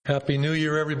Happy New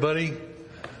Year, everybody.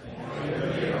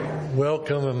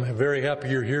 Welcome. I'm very happy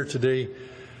you're here today.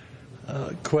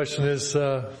 Question is,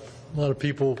 a lot of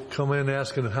people come in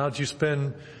asking, how'd you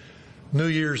spend New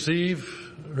Year's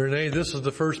Eve? Renee, this is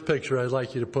the first picture I'd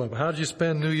like you to put up. How'd you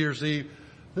spend New Year's Eve?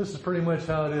 This is pretty much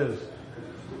how it is.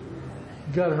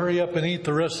 You gotta hurry up and eat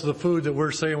the rest of the food that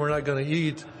we're saying we're not gonna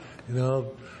eat, as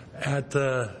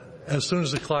soon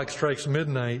as the clock strikes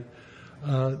midnight.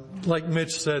 Like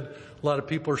Mitch said, a lot of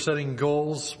people are setting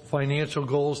goals, financial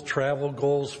goals, travel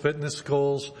goals, fitness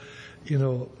goals.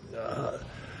 Vince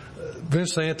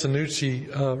Antonucci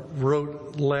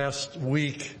wrote last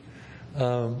week,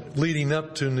 leading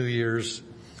up to New Year's,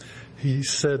 he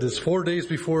said, it's 4 days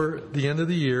before the end of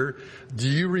the year. Do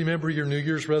you remember your New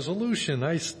Year's resolution?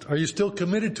 Are you still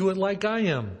committed to it like I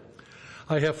am?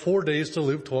 I have 4 days to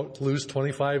lose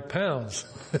 25 pounds.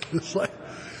 It's like,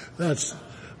 that's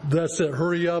it.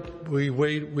 Hurry up. We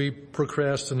wait. We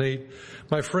procrastinate.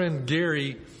 My friend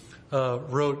Gary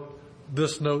wrote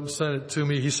this note and sent it to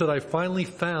me. He said, I finally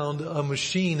found a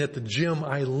machine at the gym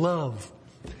I love.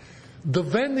 The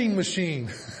vending machine.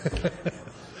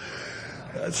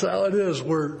 That's how it is.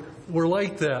 We're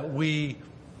like that. We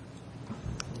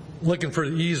looking for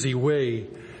the easy way.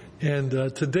 And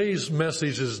today's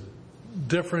message is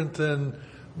different than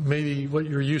maybe what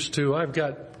you're used to. I've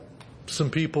got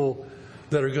some people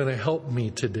that are going to help me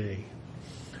today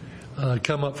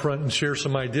come up front and share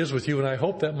some ideas with you, and I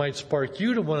hope that might spark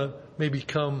you to want to maybe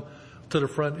come to the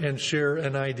front and share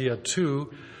an idea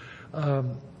too.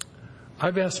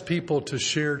 I've asked people to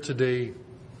share today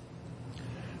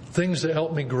things that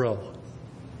help me grow.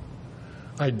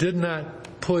 I did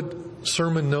not put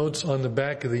sermon notes on the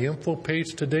back of the info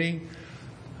page today.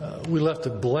 We left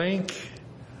it blank,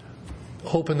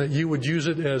 hoping that you would use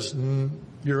it as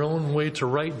your own way to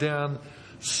write down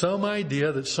some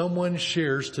idea that someone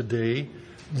shares today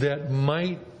that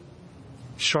might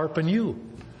sharpen you,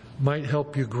 might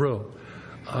help you grow.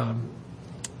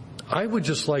 I would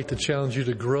just like to challenge you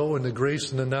to grow in the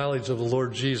grace and the knowledge of the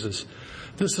Lord Jesus.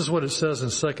 This is what it says in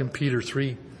 2 Peter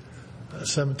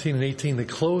 3:17 and 18, the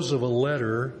close of a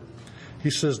letter.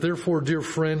 He says, therefore, dear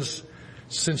friends,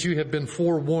 since you have been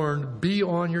forewarned, be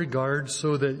on your guard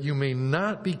so that you may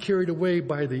not be carried away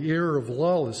by the error of the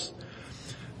lawless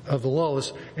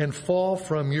and fall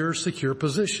from your secure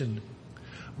position,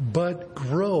 but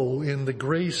grow in the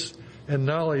grace and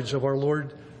knowledge of our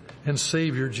Lord and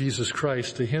Savior Jesus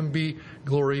Christ. To him be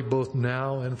glory both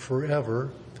now and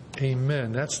forever.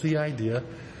 Amen. That's the idea,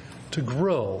 to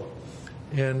grow.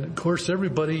 And of course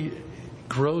everybody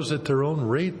grows at their own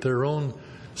rate, their own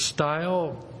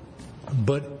style,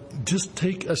 but just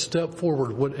take a step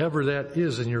forward, whatever that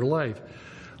is in your life.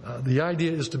 The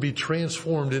idea is to be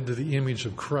transformed into the image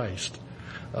of Christ.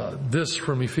 This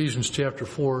from Ephesians chapter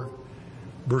 4,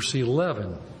 verse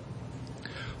 11.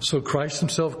 So Christ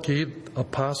himself gave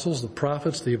apostles, the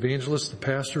prophets, the evangelists, the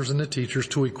pastors, and the teachers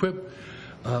to equip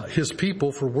his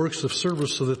people for works of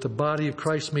service so that the body of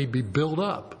Christ may be built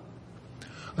up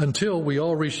until we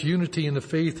all reach unity in the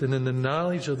faith and in the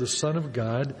knowledge of the Son of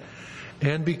God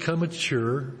and become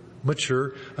mature,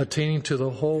 attaining to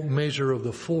the whole measure of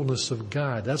the fullness of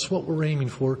God. That's what we're aiming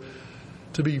for,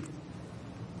 to be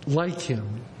like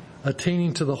him,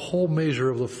 attaining to the whole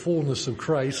measure of the fullness of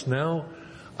Christ. Now,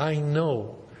 I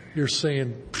know you're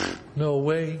saying, no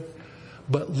way,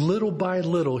 but little by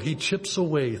little, he chips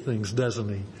away things, doesn't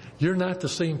he? You're not the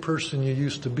same person you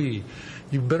used to be.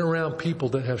 You've been around people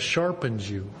that have sharpened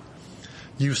you.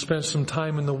 You've spent some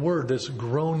time in the Word that's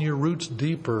grown your roots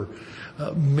deeper.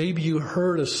 Maybe you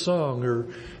heard a song, or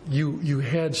you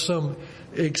had some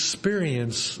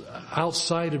experience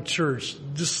outside of church,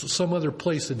 just some other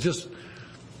place that just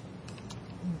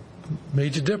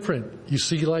made you different. You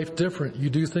see life different. You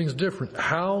do things different.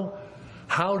 How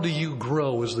do you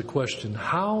grow is the question.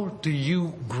 How do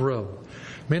you grow?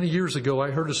 Many years ago,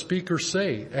 I heard a speaker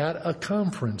say at a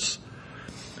conference,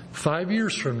 5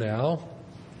 years from now,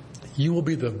 you will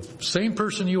be the same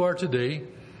person you are today,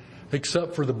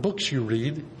 except for the books you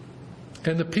read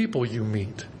and the people you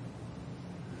meet.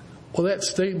 Well, that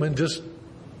statement just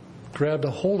grabbed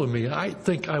a hold of me. I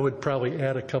think I would probably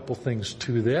add a couple things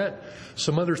to that.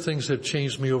 Some other things have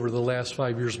changed me over the last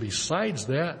 5 years besides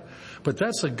that, but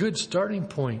that's a good starting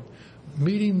point.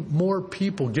 Meeting more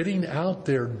people, getting out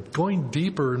there, going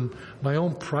deeper in my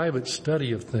own private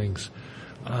study of things.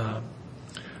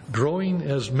 Growing,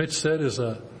 as Mitch said, is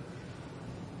a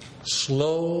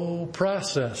slow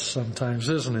process sometimes,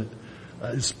 isn't it?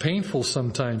 It's painful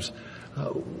sometimes.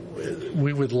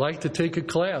 We would like to take a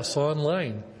class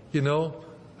online,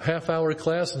 half-hour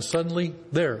class, and suddenly,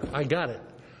 there, I got it.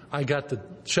 I got the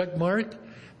check mark,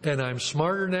 and I'm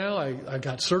smarter now. I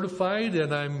got certified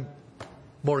and I'm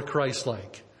more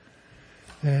Christ-like.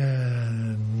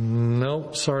 And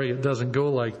no, sorry, it doesn't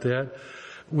go like that.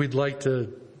 We'd like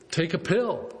to take a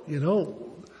pill,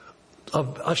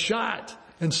 a shot,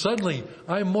 and suddenly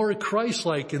I'm more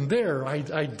Christ-like, and there,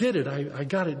 I did it. I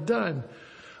got it done.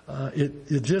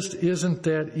 It just isn't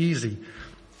that easy.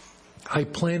 I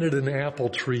planted an apple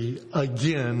tree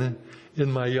again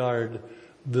in my yard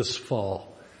this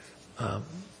fall.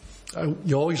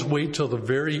 You always wait till the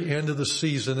very end of the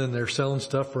season, and they're selling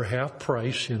stuff for half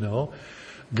price,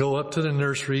 Go up to the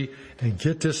nursery and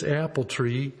get this apple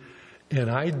tree, and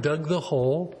I dug the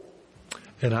hole,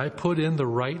 and I put in the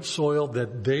right soil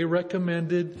that they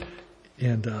recommended,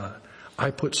 and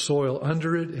I put soil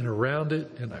under it and around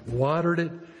it, and I watered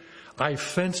it. I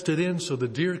fenced it in so the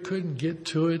deer couldn't get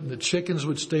to it, and the chickens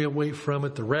would stay away from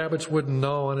it, the rabbits wouldn't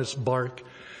gnaw on its bark,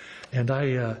 and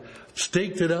I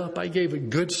staked it up. I gave it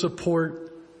good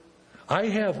support. I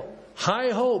have high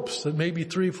hopes that maybe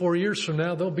 3 or 4 years from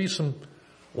now there'll be some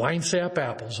winesap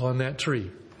apples on that tree.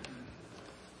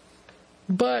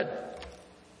 But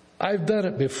I've done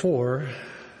it before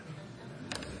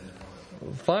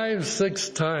 5, 6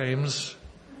 times,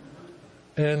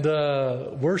 and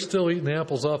we're still eating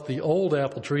apples off the old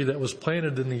apple tree that was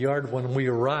planted in the yard when we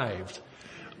arrived.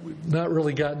 We've not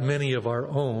really got many of our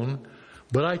own,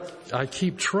 but I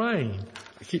keep trying.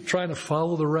 I keep trying to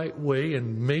follow the right way,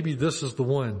 and maybe this is the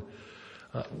one.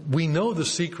 We know the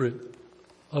secret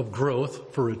of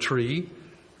growth for a tree,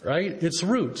 right? It's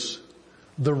roots.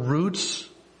 The roots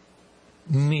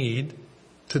need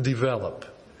to develop.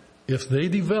 If they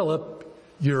develop,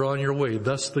 you're on your way.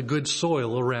 Thus the good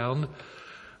soil around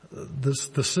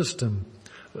the system.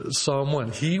 Psalm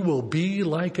 1, he will be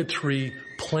like a tree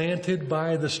planted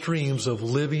by the streams of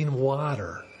living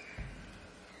water.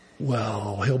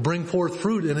 Well, he'll bring forth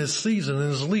fruit in his season, and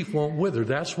his leaf won't wither.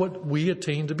 That's what we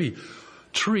attain to be.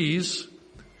 Trees,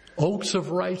 oaks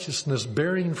of righteousness,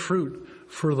 bearing fruit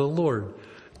for the Lord.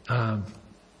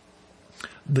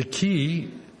 The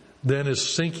key then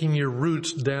is sinking your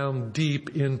roots down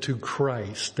deep into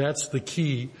Christ. That's the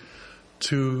key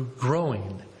to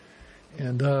growing.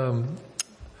 And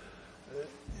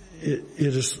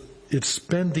it's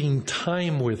spending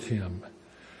time with him.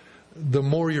 The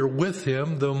more you're with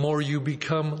him, the more you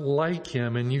become like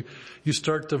him, and you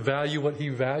start to value what he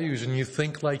values, and you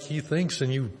think like he thinks,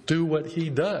 and you do what he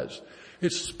does.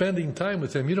 It's spending time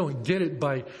with him. You don't get it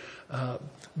by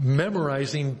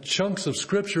memorizing chunks of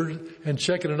scripture and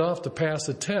checking it off to pass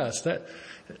a test.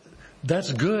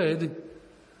 That's good,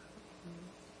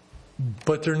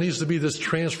 but there needs to be this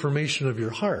transformation of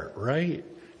your heart, right?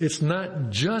 It's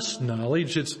not just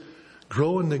knowledge, it's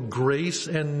grow in the grace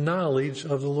and knowledge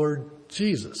of the Lord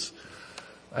Jesus.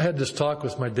 I had this talk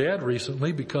with my dad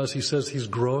recently because he says he's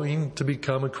growing to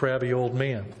become a crabby old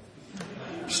man.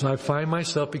 So I find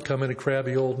myself becoming a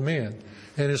crabby old man.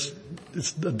 And it's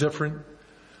a different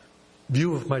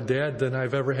view of my dad than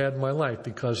I've ever had in my life,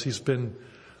 because he's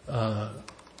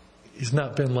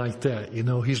not been like that.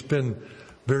 He's been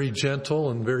very gentle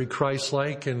and very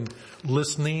Christ-like and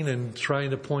listening and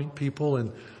trying to point people,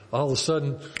 and all of a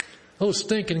sudden, those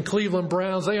stinking Cleveland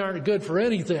Browns, they aren't good for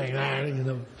anything.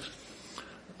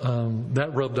 That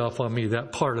rubbed off on me,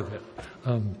 that part of it.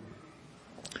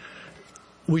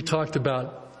 We talked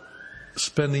about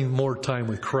spending more time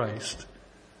with Christ.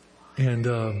 And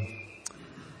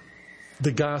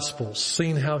the Gospels,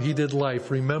 seeing how he did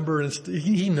life. Remember,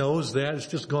 he knows that. It's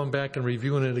just going back and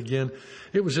reviewing it again.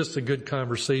 It was just a good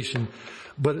conversation.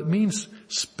 But it means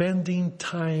spending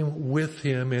time with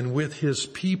him and with his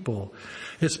people.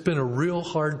 It's been a real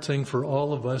hard thing for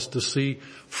all of us to see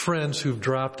friends who've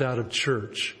dropped out of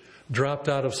church, dropped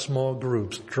out of small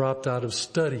groups, dropped out of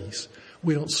studies.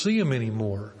 We don't see them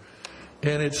anymore.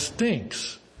 And it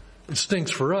stinks. It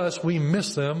stinks for us. We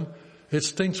miss them. It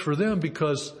stinks for them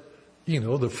because,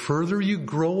 the further you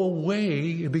grow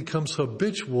away, it becomes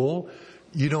habitual.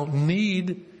 I don't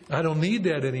need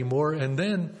that anymore. And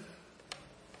then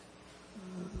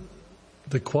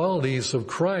the qualities of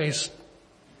Christ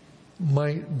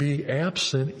might be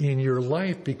absent in your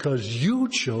life because you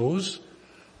chose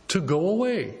to go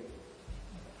away.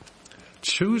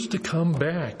 Choose to come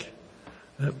back.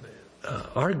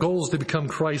 Our goal is to become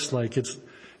Christ-like.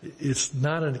 It's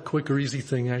not a quick or easy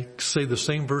thing. I say the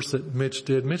same verse that Mitch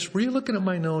did. Mitch, were you looking at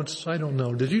my notes? I don't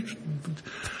know. Did you?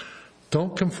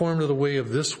 Don't conform to the way of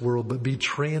this world, but be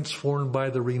transformed by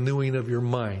the renewing of your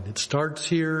mind. It starts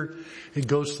here. It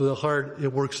goes to the heart.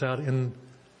 It works out in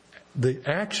the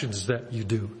actions that you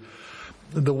do.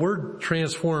 The word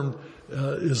transformed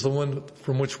is the one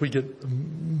from which we get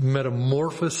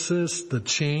metamorphosis, the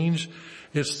change.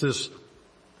 It's this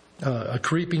a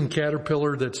creeping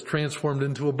caterpillar that's transformed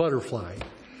into a butterfly,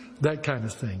 that kind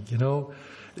of thing,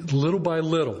 little by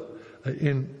little.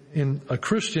 In a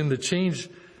Christian, the change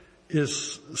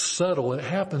is subtle. It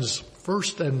happens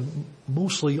first and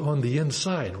mostly on the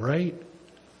inside, right?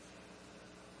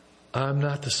 I'm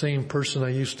not the same person I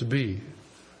used to be.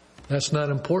 That's not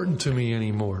important to me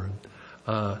anymore.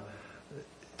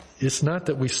 It's not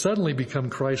that we suddenly become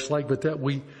Christ-like, but that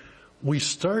we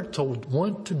start to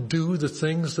want to do the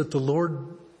things that the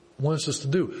Lord wants us to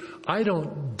do. I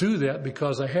don't do that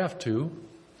because I have to.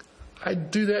 I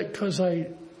do that because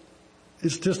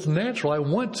it's just natural. I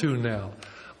want to now.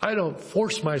 I don't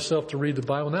force myself to read the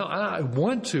Bible now. I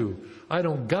want to. I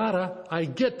don't gotta. I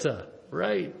get to.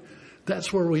 Right?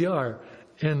 That's where we are.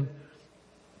 And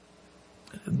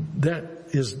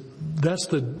that's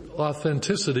the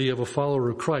authenticity of a follower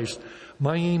of Christ.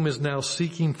 My aim is now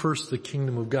seeking first the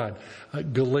kingdom of God.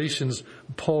 Galatians,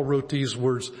 Paul wrote these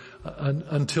words,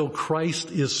 until Christ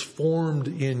is formed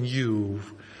in you.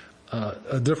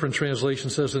 A different translation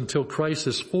says, until Christ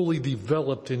is fully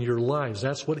developed in your lives.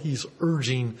 That's what he's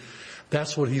urging.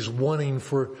 That's what he's wanting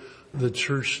for the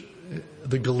church,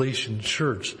 the Galatian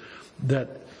church.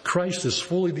 That Christ is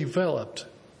fully developed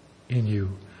in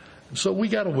you. So we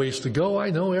got a ways to go.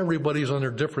 I know everybody's on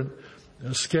their different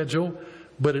schedule,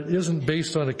 but it isn't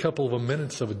based on a couple of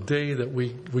minutes of a day that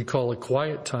we call a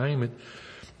quiet time,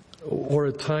 or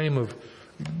a time of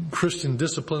Christian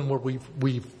discipline where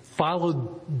we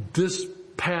followed this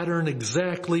pattern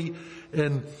exactly,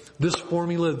 and this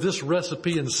formula, this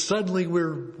recipe, and suddenly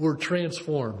we're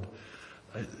transformed.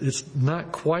 It's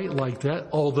not quite like that,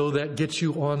 although that gets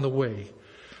you on the way.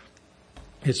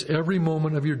 It's every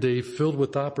moment of your day filled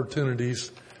with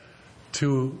opportunities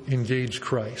to engage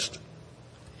Christ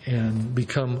and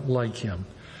become like him.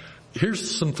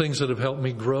 Here's some things that have helped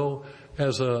me grow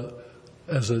as a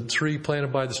tree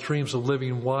planted by the streams of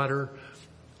living water,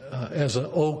 as an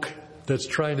oak that's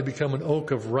trying to become an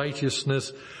oak of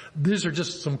righteousness. These are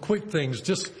just some quick things,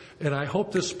 and I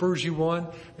hope this spurs you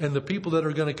on. And the people that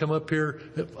are going to come up here,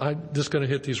 I'm just going to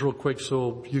hit these real quick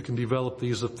so you can develop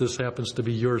these if this happens to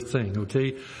be your thing,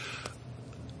 okay?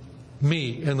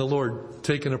 Me and the Lord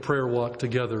taking a prayer walk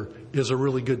together is a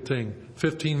really good thing.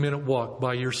 15-minute walk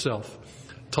by yourself,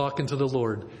 talking to the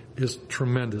Lord, is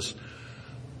tremendous.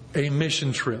 A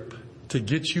mission trip to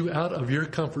get you out of your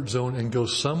comfort zone and go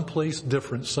someplace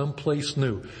different, someplace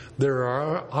new. There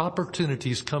are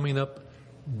opportunities coming up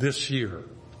this year.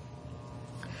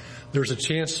 There's a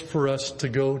chance for us to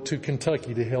go to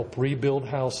Kentucky to help rebuild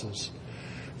houses.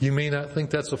 You may not think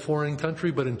that's a foreign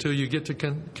country, but until you get to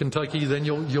Kentucky, then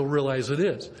you'll realize it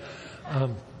is.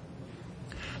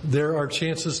 There are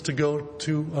chances to go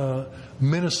to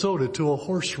Minnesota to a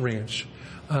horse ranch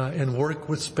and work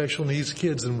with special needs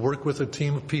kids and work with a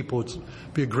team of people. It'd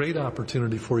be a great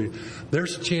opportunity for you.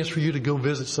 There's a chance for you to go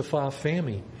visit Safa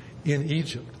Fahmy in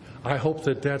Egypt. I hope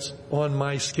that that's on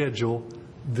my schedule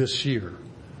this year.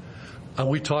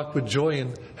 We talked with Joy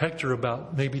and Hector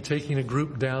about maybe taking a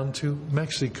group down to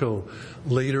Mexico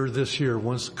later this year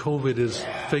once COVID is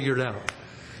figured out.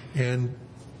 And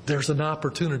there's an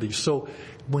opportunity. So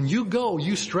when you go,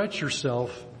 you stretch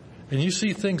yourself and you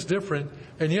see things different.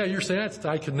 And yeah, you're saying,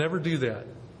 I could never do that.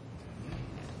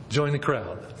 Join the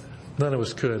crowd. None of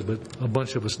us could, but a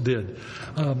bunch of us did.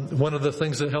 One of the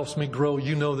things that helps me grow,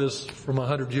 you know this from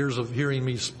 100 years of hearing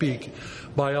me speak,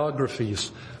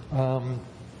 biographies.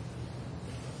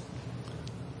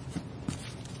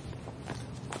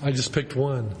 I just picked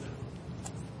one.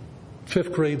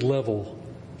 5th grade level,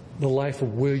 the life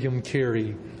of William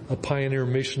Carey, a pioneer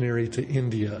missionary to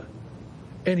India.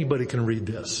 Anybody can read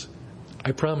this.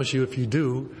 I promise you, if you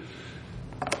do,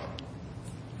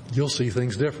 you'll see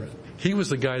things different. He was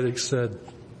the guy that said,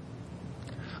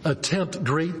 attempt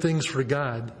great things for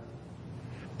God,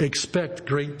 expect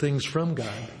great things from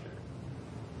God.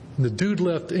 And the dude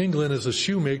left England as a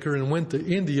shoemaker and went to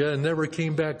India and never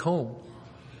came back home.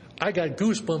 I got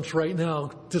goosebumps right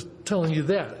now just telling you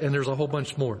that, and there's a whole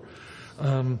bunch more.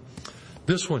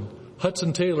 This one,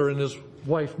 Hudson Taylor and his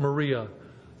wife Maria,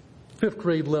 5th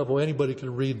grade level, anybody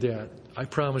can read that. I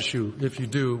promise you, if you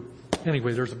do.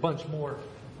 Anyway, there's a bunch more.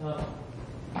 Let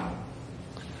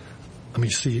me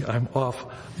see, I'm off.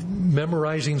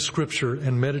 Memorizing Scripture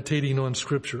and meditating on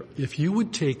Scripture. If you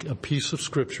would take a piece of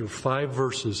Scripture, 5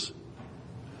 verses,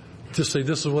 to say,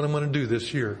 this is what I'm going to do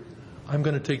this year. I'm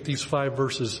going to take these 5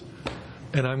 verses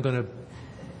and I'm going to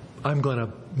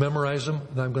memorize them,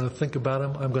 and I'm going to think about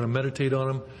them. I'm going to meditate on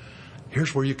them.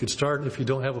 Here's where you could start if you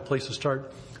don't have a place to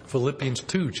start. Philippians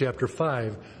 2, chapter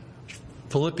 5,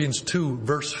 Philippians 2,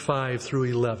 verse 5 through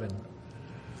 11.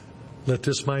 Let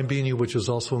this mind be in you, which is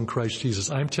also in Christ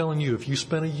Jesus. I'm telling you, if you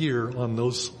spent a year on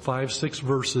those 5-6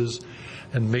 verses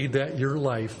and made that your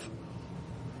life,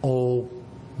 oh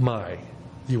my,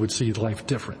 you would see life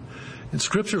different. And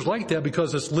Scripture's like that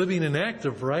because it's living and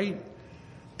active, right?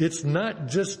 It's not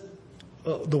just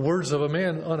the words of a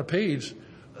man on a page.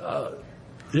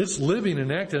 It's living and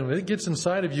active. It gets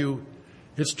inside of you.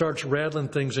 It starts rattling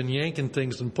things and yanking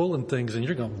things and pulling things, and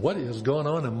you're going, what is going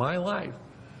on in my life?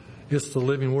 It's the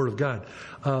living Word of God.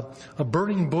 A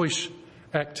burning bush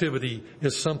activity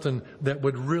is something that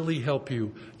would really help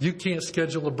you. You can't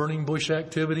schedule a burning bush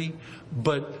activity,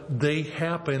 but they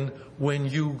happen when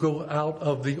you go out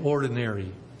of the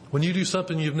ordinary. When you do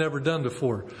something you've never done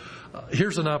before.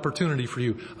 Here's an opportunity for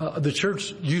you. The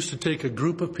church used to take a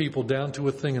group of people down to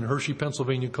a thing in Hershey,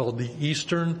 Pennsylvania called the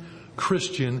Eastern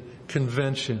Christian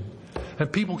Convention.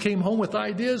 And people came home with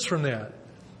ideas from that.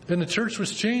 And the church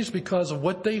was changed because of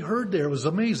what they heard there. It was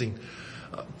amazing.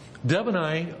 Deb and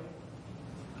I,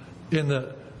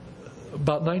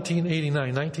 about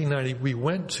 1989, 1990, we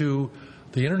went to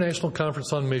the International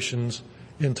Conference on Missions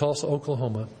in Tulsa,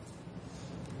 Oklahoma.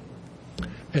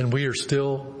 And we are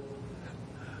still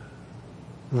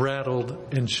rattled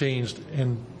and changed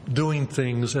and doing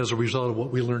things as a result of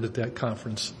what we learned at that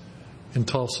conference in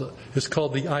Tulsa. It's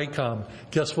called the ICOM.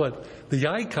 Guess what? The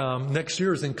ICOM next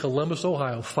year is in Columbus,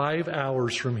 Ohio, 5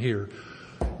 hours from here.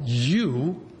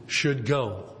 You should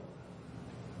go.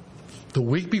 The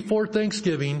week before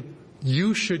Thanksgiving,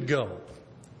 you should go.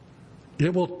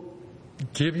 It will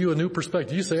give you a new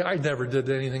perspective. You say, I never did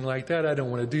anything like that. I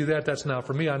don't want to do that. That's not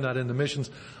for me. I'm not into missions.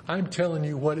 I'm telling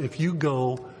you what, if you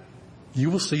go, you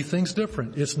will see things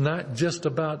different. It's not just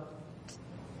about,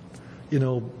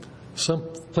 some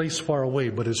place far away,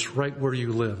 but it's right where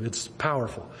you live. It's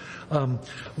powerful.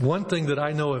 One thing that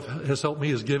I know has helped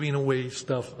me is giving away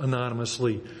stuff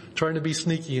anonymously. Trying to be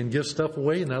sneaky and give stuff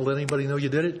away and not let anybody know you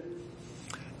did it.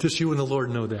 Just you and the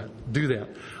Lord know that. Do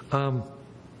that.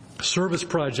 Service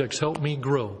projects help me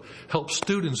grow. Help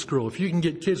students grow. If you can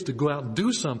get kids to go out and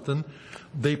do something,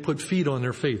 they put feet on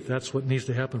their faith. That's what needs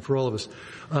to happen for all of us.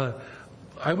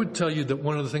 I would tell you that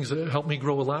one of the things that helped me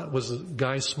grow a lot was a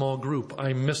guy's small group.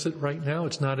 I miss it right now.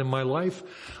 It's not in my life.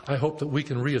 I hope that we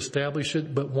can reestablish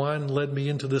it. But Juan led me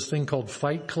into this thing called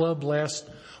Fight Club last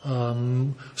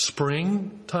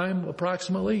springtime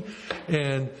approximately.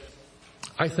 And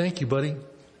I thank you, buddy.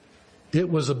 It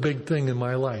was a big thing in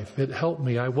my life. It helped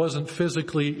me. I wasn't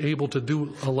physically able to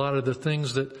do a lot of the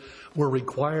things that were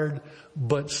required,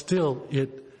 but still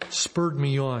it spurred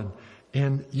me on.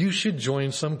 And you should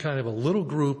join some kind of a little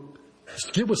group.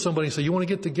 Get with somebody and say, you want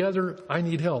to get together? I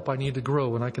need help. I need to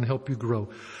grow, and I can help you grow.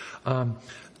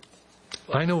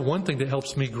 I know one thing that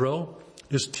helps me grow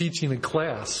is teaching a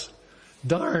class.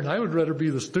 Darn, I would rather be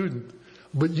the student.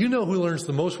 But you know who learns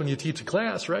the most when you teach a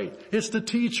class, right? It's the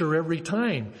teacher every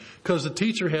time. Because the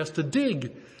teacher has to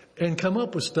dig and come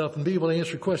up with stuff and be able to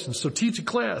answer questions. So teach a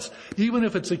class. Even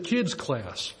if it's a kid's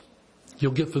class,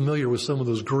 you'll get familiar with some of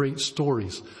those great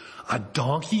stories. A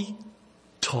donkey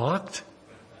talked?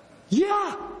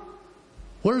 Yeah!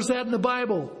 Where's that in the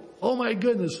Bible? Oh my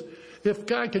goodness. If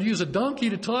God could use a donkey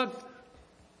to talk,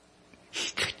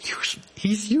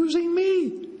 He's using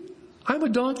me. I'm a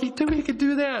donkey too. He could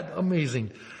do that.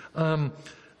 Amazing.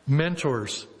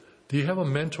 Mentors. Do you have a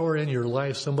mentor in your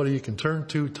life? Somebody you can turn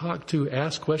to, talk to,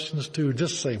 ask questions to,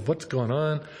 just say, what's going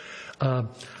on?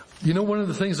 One of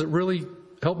the things that really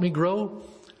helped me grow,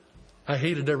 I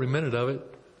hated every minute of it.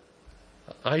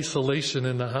 Isolation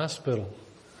in the hospital.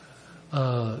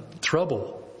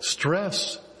 Trouble.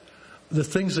 Stress. The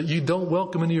things that you don't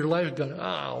welcome into your life, go,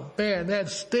 oh man, that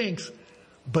stinks.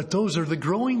 But those are the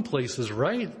growing places,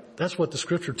 right? That's what the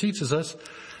Scripture teaches us.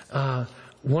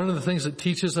 One of the things that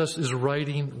teaches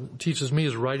me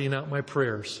is writing out my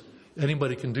prayers.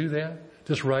 Anybody can do that?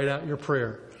 Just write out your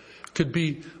prayer. It could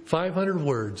be 500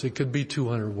 words. It could be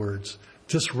 200 words.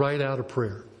 Just write out a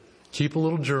prayer. Keep a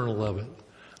little journal of it.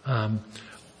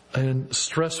 And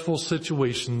stressful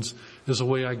situations is the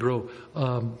way I grow.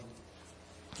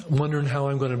 Wondering how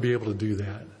I'm going to be able to do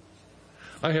that.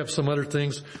 I have some other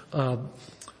things.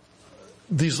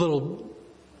 These little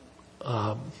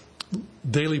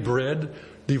daily bread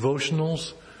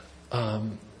devotionals.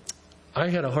 I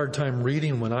had a hard time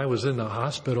reading when I was in the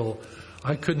hospital.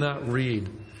 I could not read.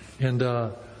 And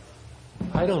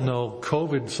I don't know,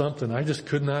 COVID something. I just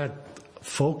could not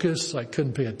focus. I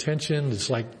couldn't pay attention. It's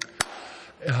like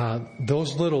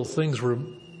those little things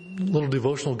little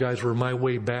devotional guides were my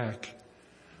way back.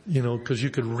 Because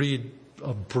you could read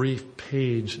a brief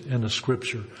page in the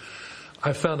Scripture.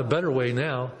 I found a better way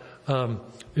now.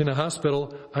 In a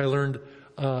hospital, I learned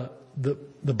the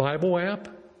Bible app.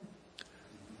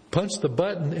 Punch the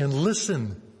button and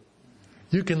listen.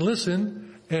 You can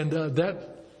listen, and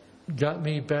that got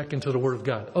me back into the Word of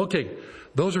God. Okay,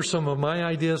 those are some of my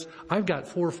ideas. I've got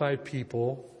 4 or 5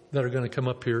 people that are going to come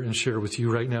up here and share with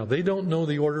you right now. They don't know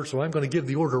the order, so I'm going to give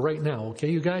the order right now. Okay,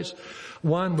 you guys?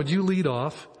 Juan, would you lead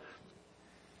off?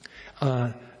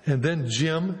 And then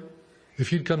Jim,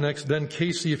 if you'd come next. Then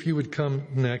Casey, if you would come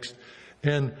next.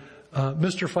 And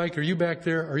Mr. Fike, are you back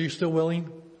there? Are you still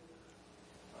willing?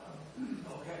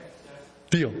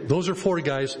 Deal. Those are 4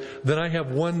 guys. Then I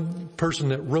have one person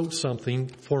that wrote something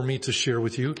for me to share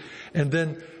with you. And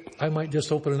then I might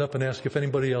just open it up and ask if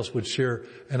anybody else would share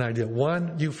an idea.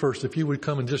 Juan, you first. If you would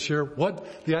come and just share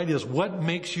what the idea is, what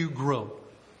makes you grow?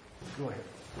 Go ahead.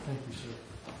 Thank you,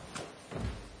 sir.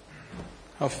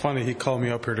 How funny he called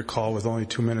me up here to call with only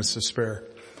 2 minutes to spare.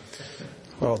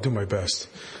 Well, I'll do my best.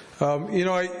 I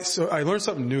learned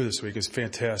something new this week. It's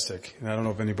fantastic. And I don't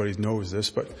know if anybody knows this,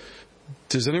 but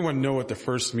does anyone know what the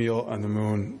first meal on the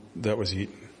moon that was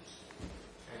eaten?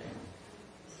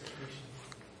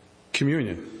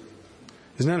 Communion.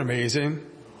 Isn't that amazing?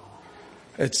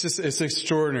 It's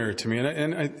extraordinary to me.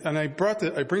 And I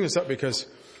bring this up because,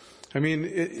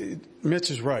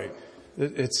 Mitch is right.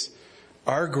 It's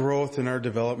our growth and our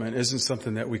development isn't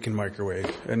something that we can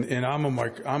microwave. And I'm a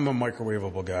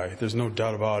microwavable guy. There's no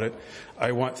doubt about it.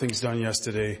 I want things done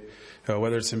yesterday,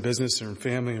 whether it's in business or in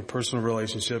family and personal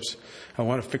relationships. I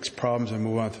want to fix problems and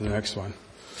move on to the next one.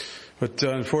 But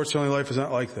unfortunately, life is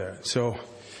not like that. So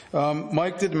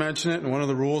Mike did mention it, and one of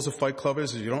the rules of Fight Club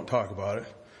is you don't talk about it.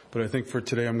 But I think for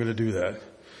today I'm going to do that.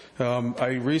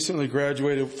 I recently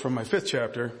graduated from my 5th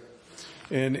chapter,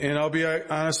 and I'll be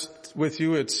honest with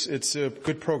you, it's a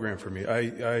good program for me.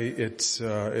 It's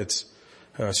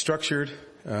structured.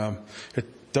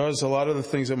 It does a lot of the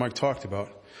things that Mike talked about.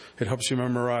 It helps you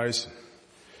memorize.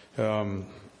 You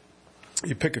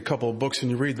pick a couple of books and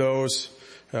you read those.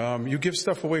 You give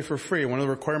stuff away for free. One of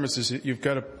the requirements is that you've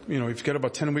got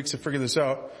about 10 weeks to figure this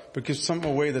out, but give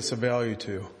something away that's of value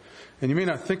to you. And you may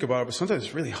not think about it, but sometimes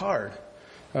it's really hard.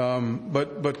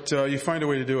 But you find a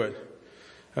way to do it.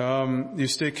 You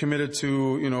stay committed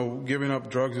to, giving up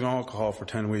drugs and alcohol for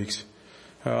 10 weeks.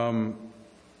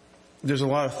 There's a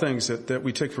lot of things that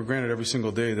we take for granted every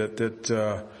single day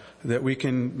that we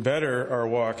can better our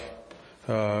walk,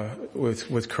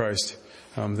 with Christ,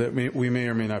 that we may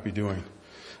or may not be doing.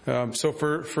 So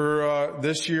for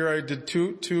this year I did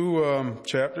two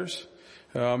chapters.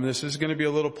 This is going to be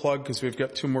a little plug because we've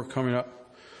got 2 more coming up.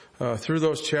 Through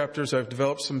those chapters I've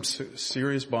developed some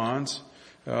serious bonds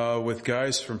with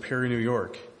guys from Perry, New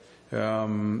York.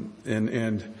 And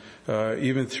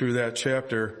even through that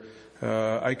chapter,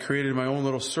 I created my own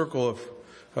little circle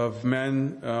of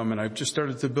men, and I've just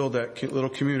started to build that little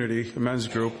community, a men's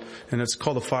group, and it's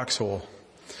called the Foxhole.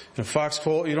 And a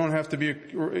Foxhole, you don't have to be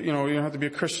a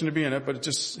Christian to be in it, but it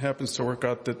just happens to work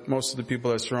out that most of the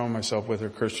people I surround myself with are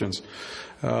Christians.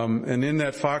 And in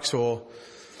that Foxhole,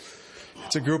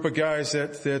 it's a group of guys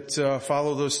that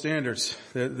follow those standards.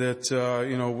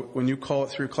 When you call at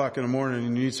 3 o'clock in the morning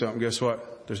and you need something, guess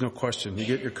what? There's no question. You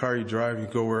get your car, you drive, you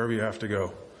go wherever you have to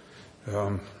go.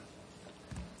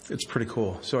 It's pretty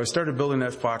cool. So I started building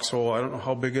that Foxhole. I don't know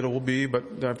how big it will be,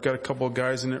 but I've got a couple of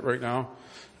guys in it right now.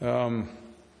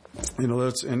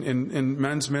 That's in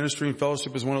men's ministry and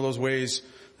fellowship is one of those ways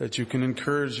that you can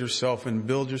encourage yourself and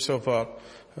build yourself up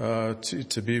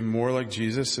to be more like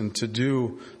Jesus and to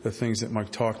do the things that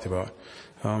Mike talked about.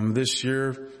 This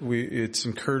year, it's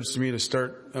encouraged me to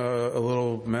start a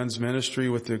little men's ministry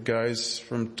with the guys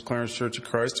from Clarence Church of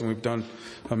Christ, and we've done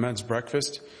a men's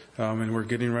breakfast, and we're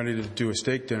getting ready to do a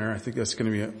steak dinner. I think that's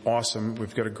going to be awesome.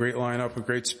 We've got a great lineup, a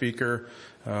great speaker.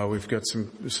 We've got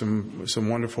some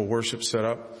wonderful worship set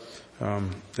up.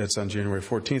 That's on January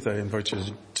 14th. I invite you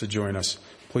to join us.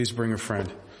 Please bring a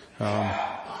friend.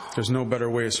 There's no better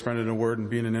way of spreading a word and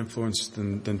being an influence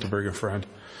than to bring a friend.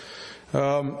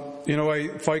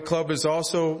 Fight Club is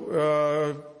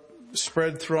also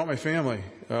spread throughout my family.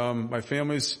 My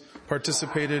family's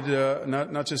participated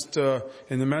not just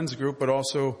in the men's group, but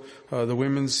also the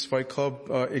women's Fight Club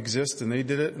exists, and they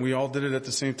did it. We all did it at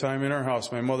the same time in our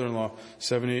house. My mother-in-law,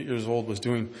 78 years old, was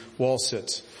doing wall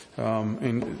sits.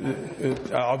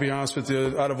 I'll be honest with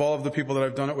you, out of all of the people that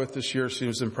I've done it with this year, she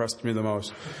has impressed me the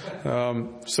most.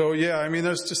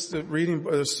 There's just reading,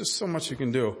 there's just so much you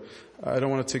can do. I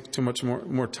don't want to take too much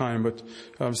more time, but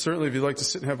certainly if you'd like to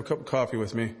sit and have a cup of coffee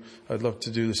with me, I'd love to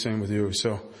do the same with you.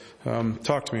 So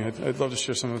talk to me. I'd love to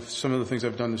share some of the things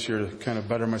I've done this year to kind of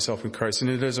better myself in Christ. And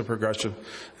it is a progression.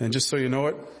 And just so you know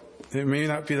it may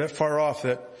not be that far off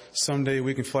that someday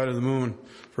we can fly to the moon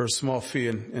for a small fee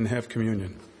and have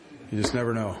communion. You just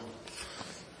never know.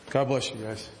 God bless you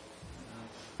guys.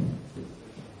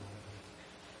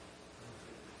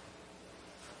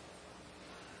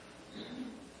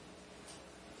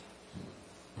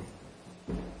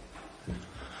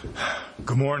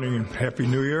 Good morning and Happy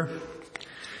New Year.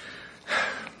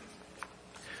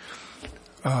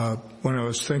 When I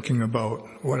was thinking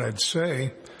about what I'd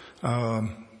say,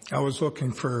 I was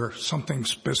looking for something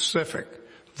specific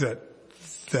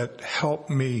that helped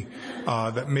me,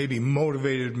 that maybe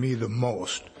motivated me the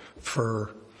most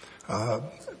for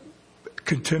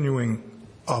continuing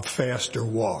a faster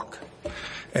walk.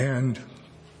 And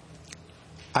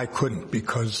I couldn't,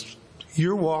 because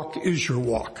your walk is your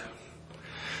walk.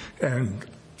 And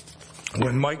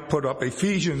when Mike put up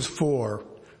Ephesians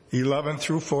 4:11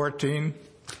 through 14,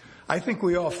 I think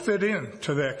we all fit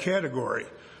into that category.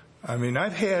 I mean,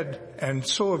 I've had, and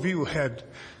so have you, had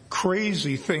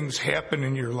crazy things happen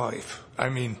in your life. I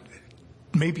mean,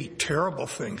 maybe terrible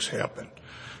things happen.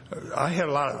 I had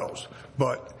a lot of those,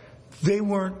 but they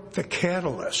weren't the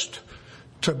catalyst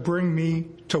to bring me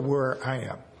to where I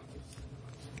am.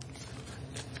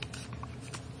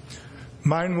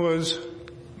 Mine was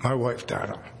my wife,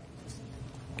 Donna.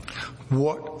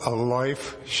 What a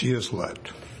life she has led.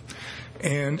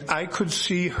 And I could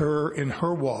see her in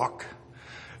her walk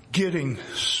getting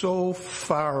so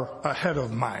far ahead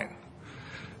of mine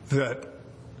that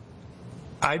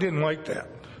I didn't like that.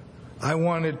 I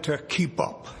wanted to keep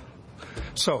up.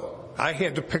 So I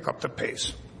had to pick up the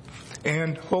pace.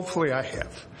 And hopefully I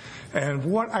have. And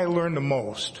what I learned the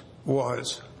most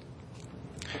was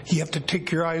you have to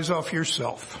take your eyes off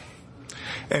yourself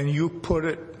and you put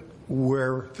it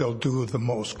where they'll do the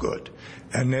most good.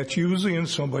 And that's usually in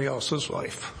somebody else's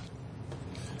life.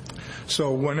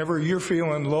 So whenever you're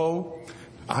feeling low,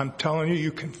 I'm telling you,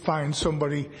 you can find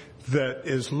somebody that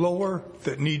is lower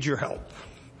that needs your help.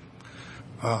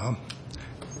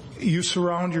 You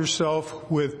surround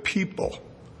yourself with people.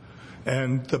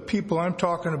 And the people I'm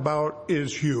talking about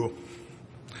is you.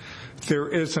 There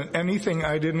isn't anything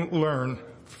I didn't learn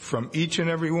from each and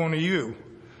every one of you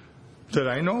that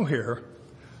I know here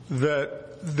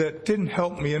that didn't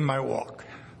help me in my walk.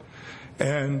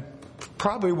 And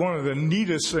probably one of the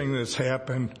neatest things that's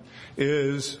happened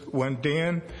is when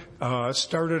Dan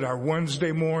started our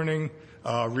Wednesday morning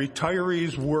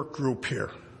retirees work group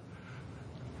here.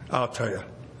 I'll tell you,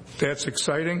 that's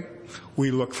exciting.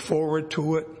 We look forward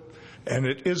to it, and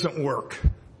it isn't work.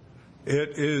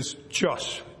 It is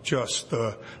just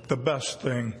the best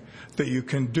thing that you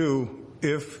can do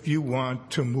if you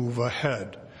want to move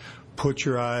ahead. Put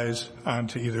your eyes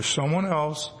onto either someone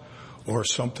else or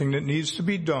something that needs to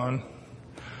be done,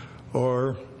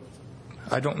 or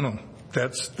I don't know.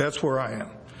 That's where I am.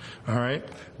 All right?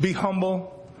 Be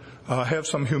humble, have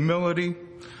some humility,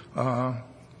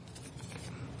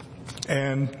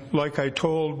 and like I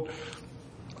told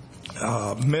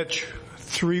Mitch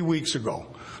 3 weeks ago,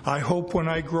 I hope when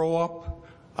I grow up,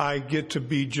 I get to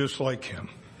be just like him.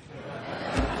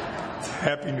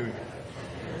 Happy New Year.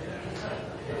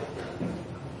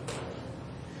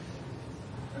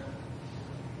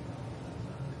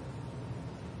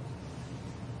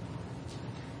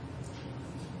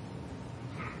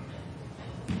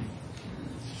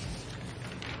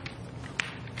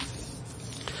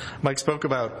 Mike spoke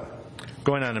about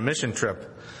going on a mission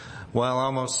trip. Well,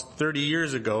 almost 30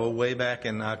 years ago, way back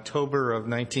in October of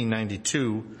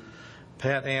 1992,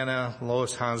 Pat, Anna,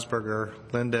 Lois Hansberger,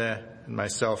 Linda, and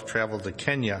myself traveled to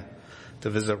Kenya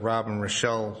to visit Rob and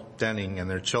Rochelle Denning and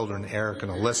their children, Eric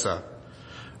and Alyssa,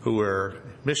 who were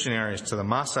missionaries to the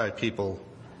Maasai people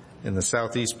in the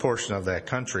southeast portion of that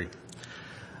country.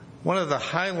 One of the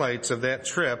highlights of that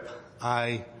trip,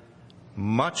 I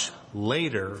much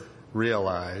later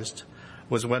realized,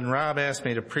 was when Rob asked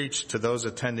me to preach to those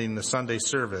attending the Sunday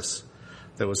service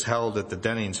that was held at the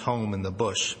Dennings home in the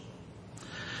bush.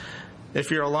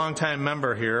 If you're a longtime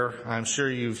member here, I'm sure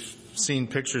you've seen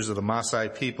pictures of the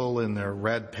Maasai people in their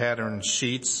red patterned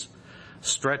sheets,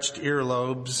 stretched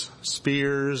earlobes,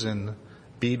 spears, and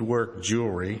beadwork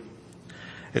jewelry.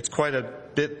 It's quite a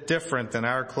bit different than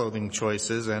our clothing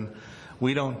choices, and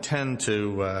we don't tend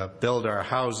to build our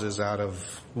houses out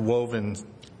of woven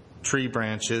tree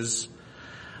branches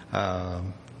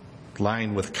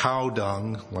lined with cow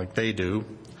dung like they do,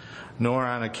 nor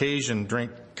on occasion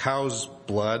drink cow's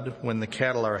blood when the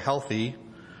cattle are healthy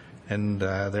and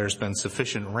there's been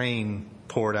sufficient rain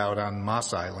poured out on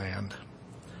Maasai land.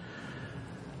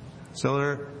 So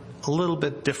they're a little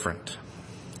bit different.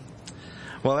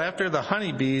 Well, after the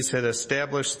honeybees had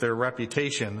established their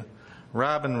reputation,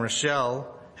 Rob and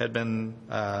Rochelle had been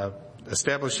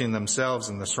establishing themselves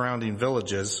in the surrounding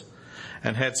villages,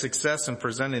 and had success in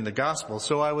presenting the gospel,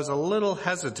 so I was a little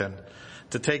hesitant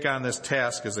to take on this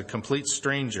task as a complete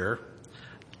stranger,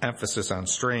 emphasis on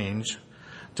strange,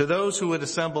 to those who would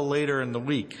assemble later in the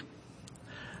week.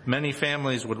 Many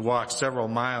families would walk several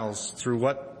miles through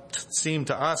what seemed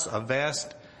to us a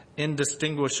vast,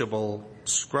 indistinguishable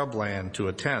scrubland to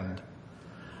attend.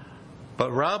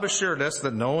 But Rob assured us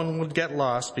that no one would get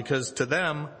lost because to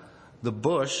them, the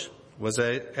bush was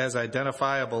as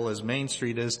identifiable as Main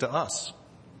Street is to us.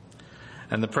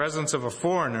 And the presence of a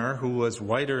foreigner who was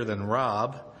whiter than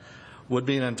Rob would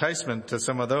be an enticement to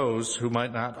some of those who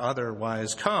might not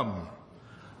otherwise come.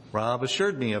 Rob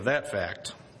assured me of that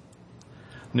fact.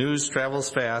 News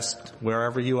travels fast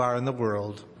wherever you are in the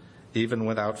world, even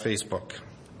without Facebook.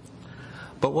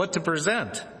 But what to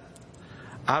present?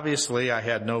 Obviously, I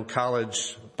had no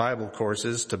college Bible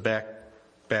courses to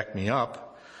back me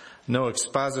up, no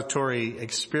expository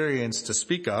experience to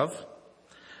speak of,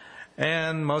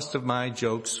 and most of my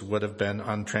jokes would have been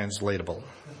untranslatable.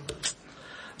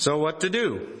 So what to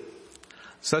do?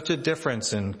 Such a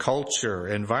difference in culture,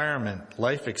 environment,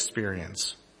 life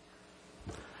experience.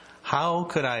 How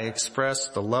could I express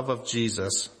the love of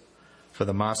Jesus for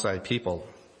the Maasai people?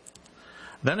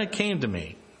 Then it came to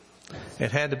me.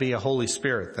 It had to be a Holy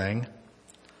Spirit thing.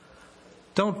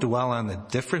 Don't dwell on the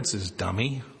differences,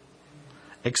 dummy.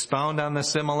 Expound on the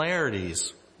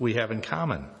similarities we have in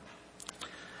common.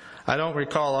 I don't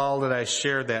recall all that I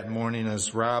shared that morning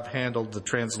as Rob handled the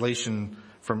translation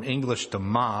from English to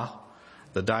Ma,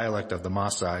 the dialect of the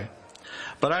Maasai.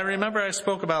 But I remember I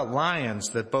spoke about lions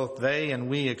that both they and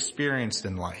we experienced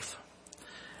in life.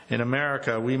 In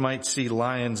America, we might see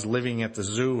lions living at the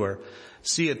zoo or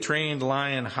see a trained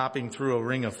lion hopping through a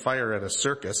ring of fire at a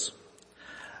circus.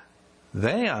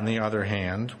 They, on the other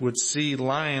hand, would see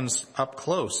lions up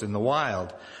close in the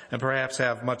wild and perhaps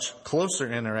have much closer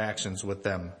interactions with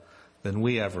them than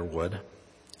we ever would.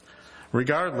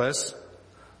 Regardless,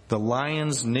 the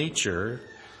lion's nature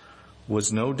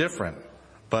was no different,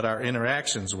 but our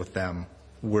interactions with them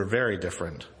were very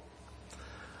different.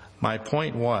 My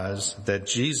point was that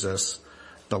Jesus,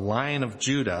 the Lion of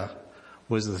Judah,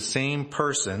 was the same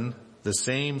person, the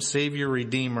same Savior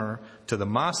Redeemer to the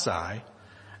Maasai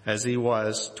as he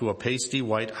was to a pasty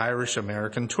white Irish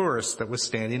American tourist that was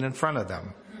standing in front of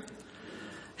them.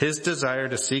 His desire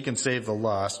to seek and save the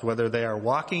lost, whether they are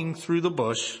walking through the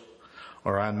bush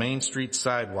or on Main Street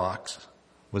sidewalks,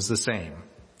 was the same.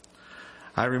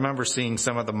 I remember seeing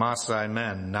some of the Maasai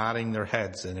men nodding their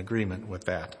heads in agreement with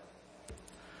that.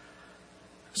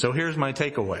 So here's my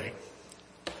takeaway.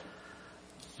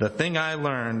 The thing I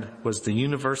learned was the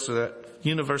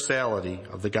universality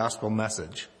of the gospel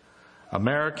message.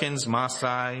 Americans,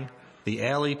 Maasai, the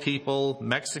alley people,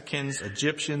 Mexicans,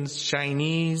 Egyptians,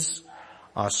 Chinese,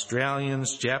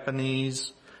 Australians,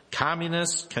 Japanese,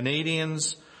 communists,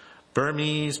 Canadians,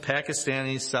 Burmese,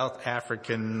 Pakistanis, South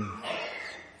African,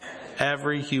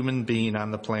 every human being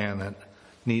on the planet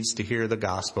needs to hear the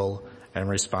gospel and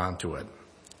respond to it.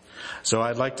 So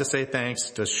I'd like to say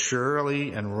thanks to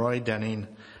Shirley and Roy Denning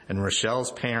and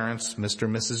Rochelle's parents, Mr.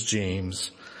 and Mrs.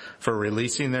 James, for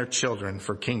releasing their children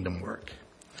for kingdom work.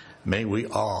 May we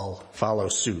all follow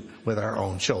suit with our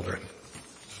own children.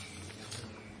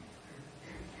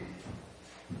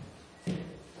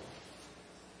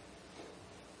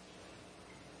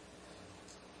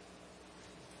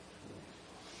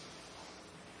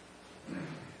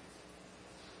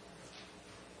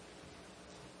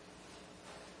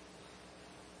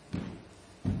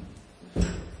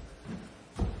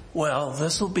 Well,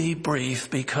 this will be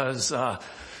brief because I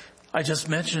just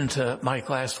mentioned to Mike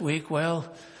last week,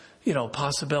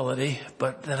 possibility,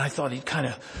 but then I thought he'd kind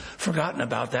of forgotten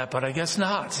about that, but I guess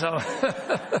not. So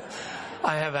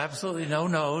I have absolutely no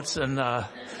notes, and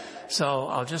so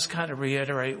I'll just kind of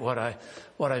reiterate what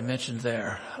I mentioned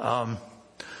there.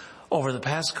 Over the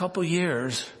past couple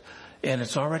years, and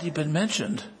it's already been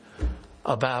mentioned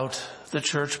about the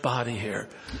church body here,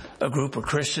 a group of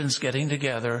Christians getting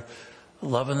together,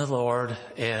 loving the Lord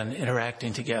and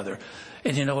interacting together.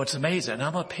 And it's amazing.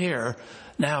 I'm up here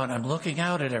now and I'm looking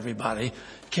out at everybody.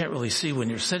 Can't really see when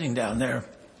you're sitting down there.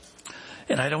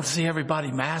 And I don't see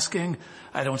everybody masking.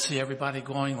 I don't see everybody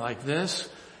going like this.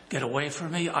 Get away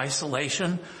from me.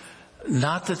 Isolation.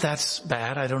 Not that that's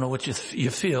bad. I don't know what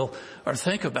you feel or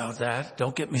think about that.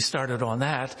 Don't get me started on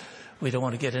that. We don't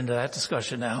want to get into that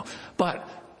discussion now. But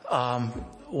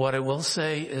what I will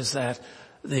say is that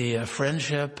the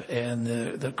friendship and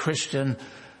the Christian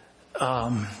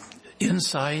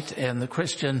insight and the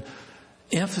Christian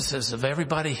emphasis of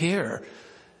everybody here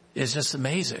is just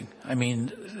amazing. I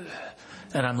mean,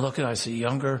 and I'm looking, I see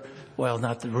younger well,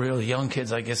 not the really young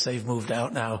kids. I guess they've moved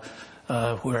out now,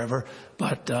 wherever.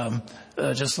 But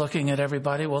just looking at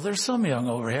everybody, well, there's some young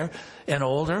over here and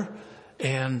older,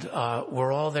 and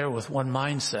we're all there with one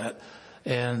mindset.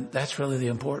 And that's really the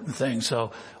important thing.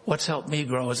 So what's helped me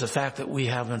grow is the fact that we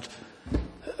haven't,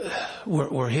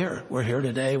 we're here. We're here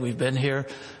today. We've been here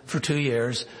for 2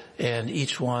 years, and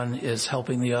each one is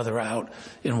helping the other out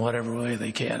in whatever way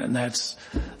they can. And that's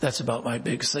about my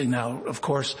biggest thing. Now, of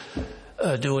course,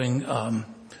 doing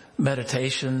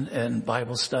meditation and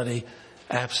Bible study,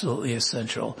 absolutely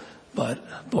essential.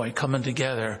 But boy, coming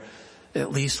together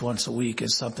at least once a week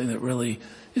is something that really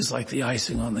is like the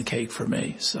icing on the cake for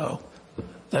me. So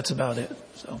that's about it.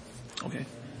 So, okay.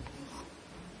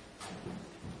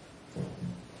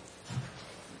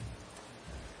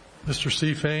 Mr.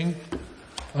 C. Fang,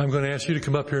 I'm going to ask you to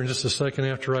come up here in just a second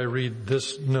after I read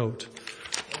this note,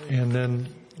 and then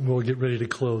we'll get ready to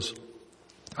close.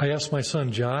 I asked my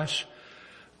son Josh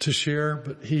to share,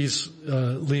 but he's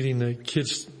leading the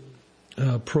kids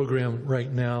program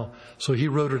right now, so he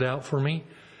wrote it out for me.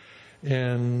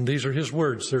 And these are his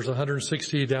words. There's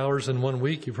 168 hours in 1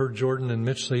 week. You've heard Jordan and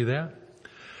Mitch say that.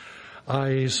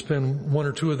 I spend 1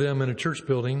 or 2 of them in a church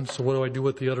building, so what do I do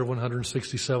with the other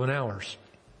 167 hours?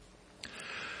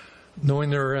 Knowing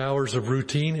there are hours of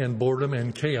routine and boredom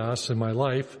and chaos in my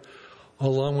life,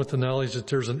 along with the knowledge that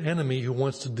there's an enemy who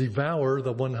wants to devour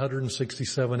the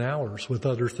 167 hours with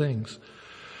other things.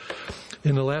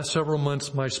 In the last several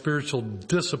months, my spiritual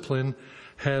discipline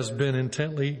has been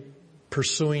intently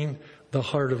pursuing the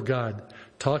heart of God,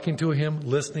 talking to Him,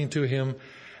 listening to Him,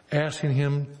 asking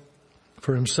Him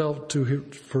for Him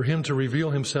to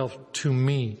reveal Himself to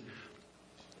me.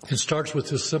 It starts with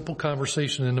this simple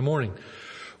conversation in the morning.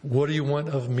 What do you want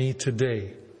of me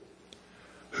today?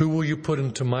 Who will you put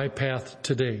into my path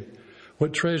today?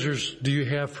 What treasures do you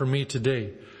have for me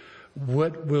today?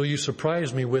 What will you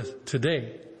surprise me with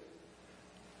today?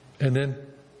 And then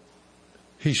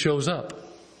he shows up.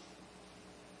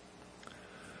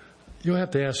 You'll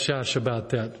have to ask Josh about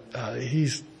that.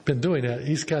 He's been doing that.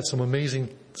 He's got some amazing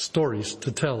stories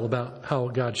to tell about how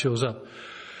God shows up.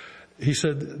 He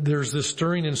said, there's this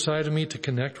stirring inside of me to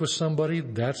connect with somebody.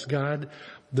 That's God.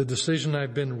 The decision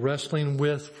I've been wrestling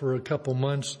with for a couple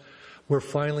months, where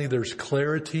finally there's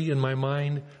clarity in my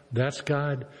mind. That's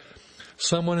God.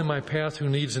 Someone in my path who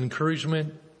needs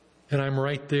encouragement, and I'm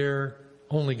right there.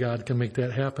 Only God can make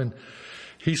that happen.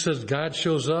 He says God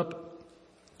shows up,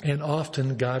 and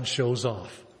often God shows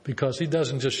off, because He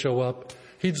doesn't just show up.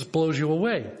 He just blows you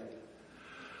away.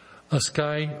 A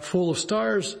sky full of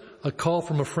stars, a call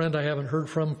from a friend I haven't heard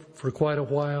from for quite a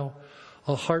while,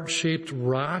 a heart-shaped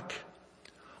rock,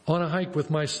 on a hike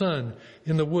with my son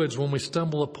in the woods when we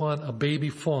stumble upon a baby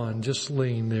fawn just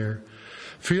laying there,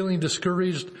 feeling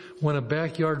discouraged when a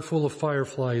backyard full of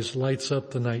fireflies lights up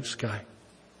the night sky.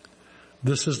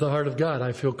 This is the heart of God.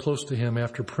 I feel close to Him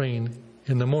after praying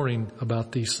in the morning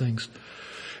about these things.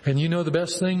 And you know the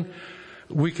best thing?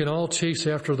 We can all chase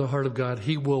after the heart of God.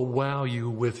 He will wow you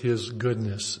with His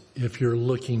goodness if you're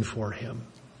looking for Him.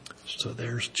 So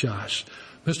there's Josh.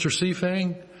 Mr.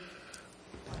 Seafang,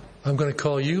 I'm going to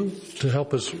call you to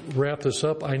help us wrap this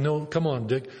up. I know, come on,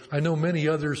 Dick. I know many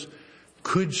others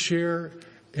could share,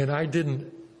 and I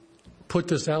didn't put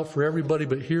this out for everybody,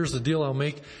 but here's the deal I'll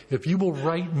make. If you will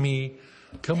write me,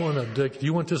 come on up, Dick. Do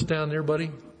you want this down there, buddy?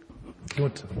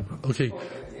 Okay,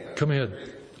 come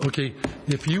ahead. Okay,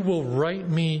 if you will write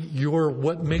me your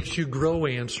what makes you grow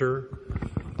answer,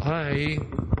 I'll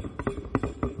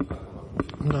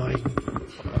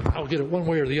get it one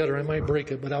way or the other. I might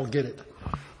break it, but I'll get it.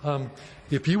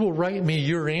 If you will write me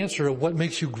your answer of what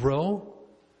makes you grow,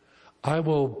 I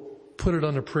will put it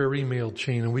on a prayer email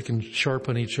chain and we can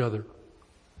sharpen each other.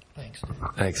 Thanks.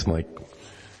 Thanks, Mike.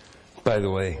 By the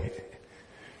way,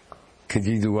 could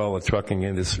you do all the trucking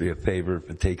industry a favor? If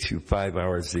it takes you 5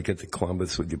 hours to get to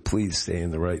Columbus, would you please stay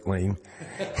in the right lane?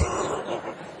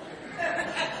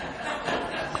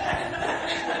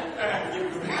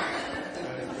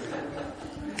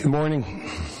 Good morning.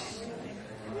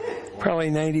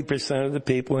 Probably 90% of the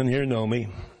people in here know me.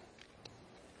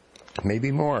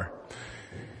 Maybe more.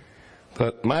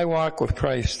 But my walk with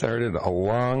Christ started a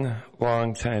long,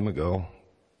 long time ago,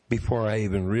 before I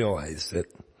even realized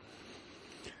it.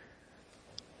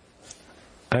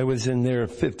 I was in there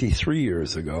 53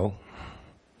 years ago.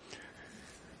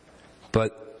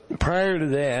 But prior to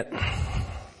that,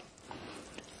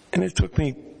 and it took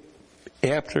me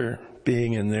after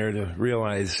being in there to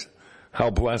realize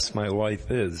how blessed my life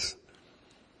is.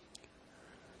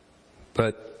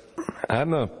 But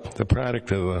I'm the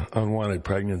product of an unwanted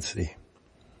pregnancy,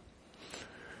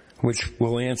 which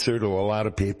will answer to a lot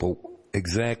of people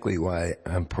exactly why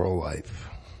I'm pro-life.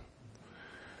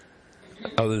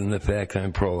 Other than the fact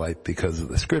I'm pro-life because of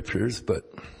the scriptures, but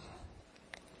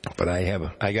I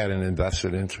got an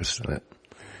invested interest in it.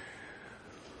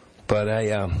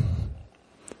 But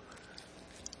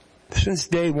since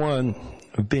day one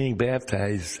of being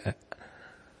baptized,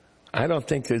 I don't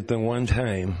think there's been one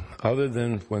time, other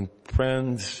than when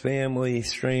friends, family,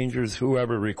 strangers,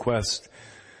 whoever requests,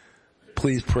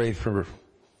 please pray for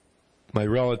my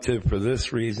relative for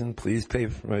this reason, please pray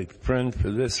for my friend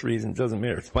for this reason, doesn't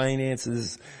matter,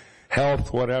 finances,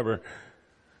 health, whatever.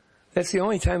 That's the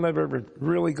only time I've ever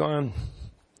really gone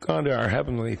to our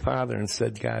Heavenly Father and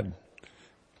said, God,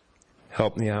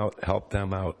 help me out, help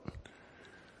them out.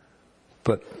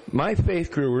 But my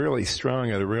faith grew really strong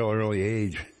at a real early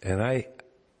age, and I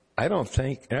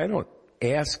don't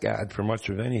ask God for much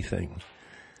of anything.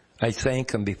 I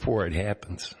thank Him before it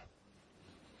happens.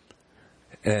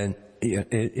 And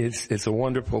it's a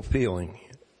wonderful feeling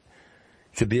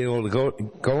to be able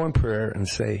to go in prayer and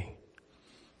say,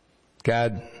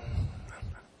 God,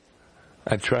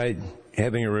 I've tried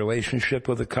having a relationship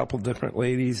with a couple different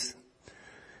ladies.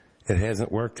 It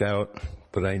hasn't worked out,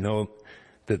 but I know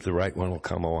that the right one will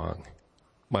come along.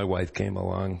 My wife came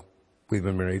along. We've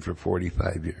been married for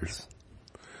 45 years.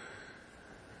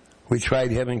 We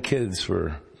tried having kids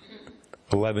for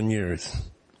 11 years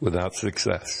without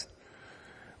success.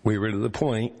 We were to the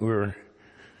point we were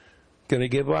going to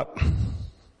give up.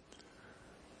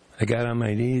 I got on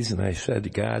my knees and I said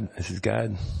to God,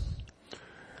 God,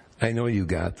 I know you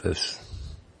got this.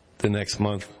 The next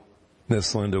month,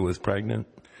 Miss Linda was pregnant.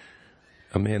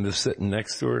 Amanda's sitting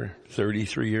next to her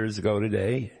 33 years ago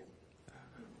today.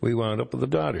 We wound up with a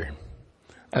daughter.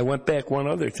 I went back one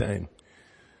other time.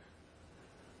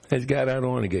 I said, God, I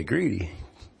don't want to get greedy.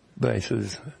 But I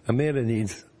says, Amanda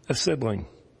needs a sibling.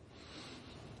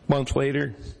 A month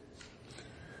later,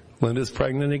 Linda's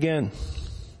pregnant again.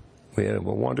 We had a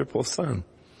wonderful son.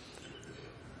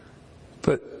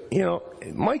 But,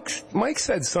 Mike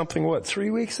said something, 3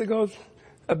 weeks ago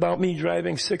about me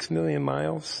driving 6 million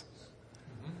miles?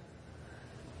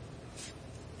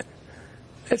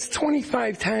 That's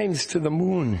 25 times to the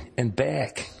moon and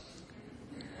back.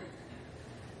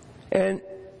 And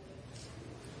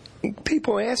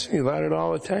people ask me about it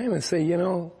all the time and say,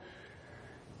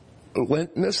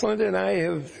 Miss Linda and I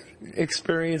have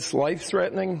experienced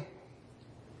life-threatening,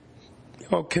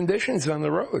 conditions on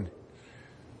the road.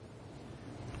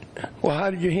 Well, how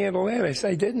did you handle that? I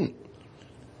said, I didn't.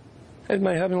 As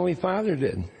my Heavenly Father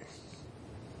did.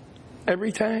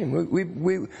 Every time.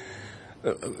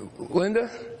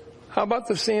 Linda, how about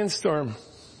the sandstorm?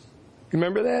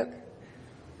 Remember that?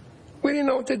 We didn't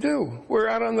know what to do. We're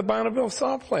out on the Bonneville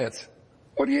Salt Flats.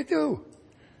 What do you do?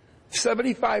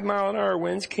 75-mile-an-hour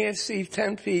winds, can't see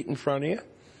 10 feet in front of you.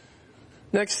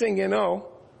 Next thing you know,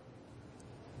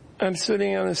 I'm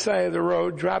sitting on the side of the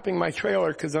road dropping my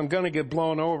trailer because I'm going to get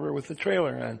blown over with the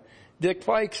trailer on. Dick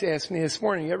Fikes asked me this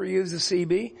morning, you ever use a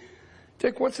CB?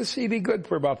 Dick, what's a CB good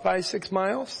for, about 5-6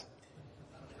 miles?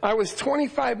 I was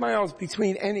 25 miles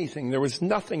between anything. There was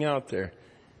nothing out there.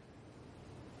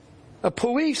 A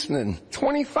policeman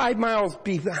 25 miles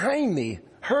behind me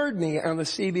heard me on the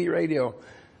CB radio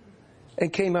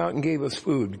and came out and gave us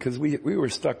food because we were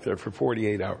stuck there for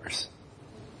 48 hours.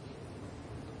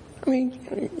 I mean,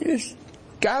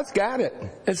 God's got it.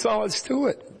 That's all it's to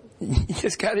it. You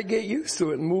just got to get used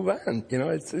to it and move on.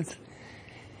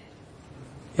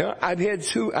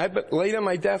 I've laid on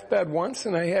my deathbed once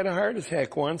and I had a heart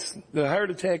attack once. The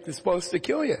heart attack is supposed to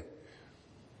kill you.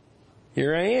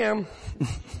 Here I am.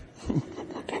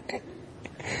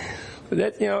 But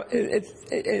that,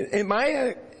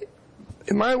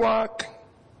 in my walk,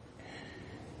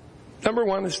 number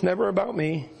one, it's never about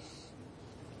me.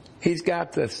 He's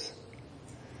got this.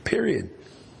 Period.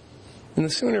 And the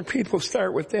sooner people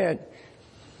start with that,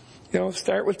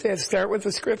 start with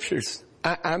the scriptures.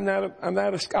 I'm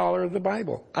not a scholar of the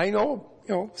Bible. I know,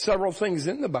 several things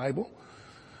in the Bible.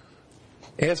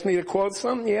 Ask me to quote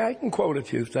something, yeah, I can quote a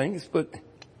few things, but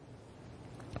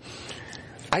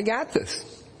I got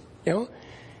this.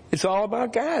 It's all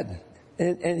about God.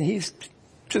 And He's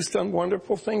just done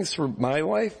wonderful things for my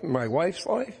life, my wife's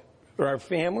life, for our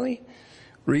family.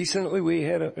 Recently we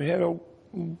had a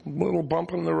little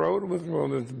bump in the road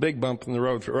a big bump in the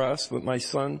road for us, but my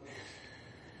son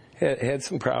had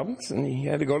some problems and he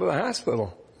had to go to the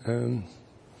hospital. And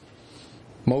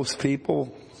most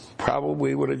people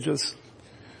probably would have just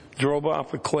drove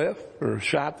off a cliff or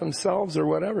shot themselves or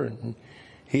whatever. And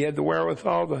he had the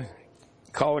wherewithal to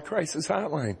call a crisis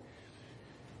hotline.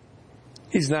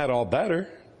 He's not all better,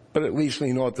 but at least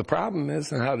we know what the problem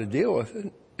is and how to deal with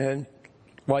it. And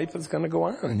life is going to go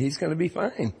on and he's going to be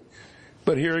fine.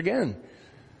 But here again,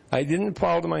 I didn't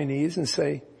fall to my knees and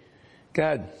say,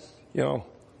 God,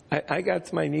 I got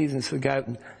to my knees and said,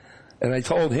 God, and I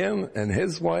told him and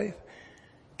his wife,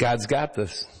 God's got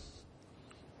this.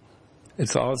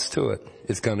 It's all it's to it.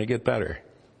 It's going to get better.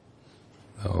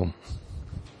 So,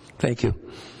 thank you.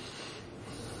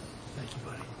 Thank you,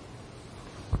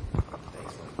 buddy.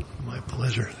 My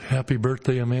pleasure. Happy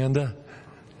birthday, Amanda.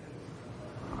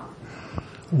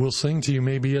 We'll sing to you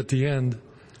maybe at the end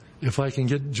if I can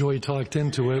get Joy talked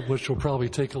into it, which will probably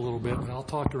take a little bit, but I'll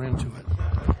talk her into it.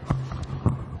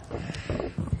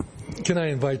 Can I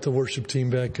invite the worship team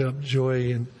back up,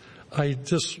 Joy? And I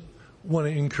just want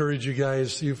to encourage you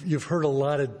guys. You've heard a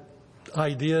lot of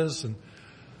ideas, and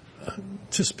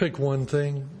just pick one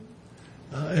thing.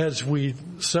 As we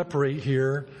separate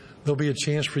here, there'll be a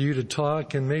chance for you to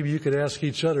talk, and maybe you could ask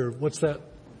each other, what's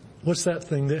that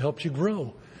thing that helped you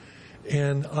grow?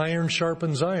 And iron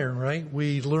sharpens iron, right?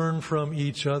 We learn from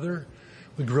each other.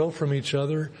 We grow from each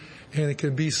other. And it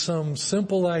can be some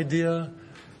simple idea.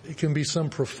 It can be some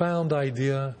profound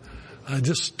idea.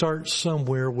 Just start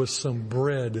somewhere with some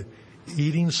bread,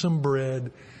 eating some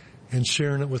bread and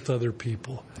sharing it with other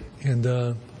people. And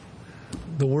the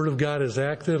Word of God is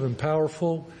active and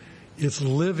powerful. It's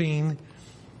living.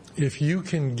 If you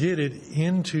can get it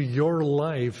into your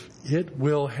life, it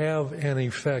will have an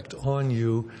effect on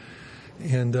you.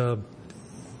 And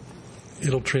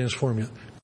it'll transform you.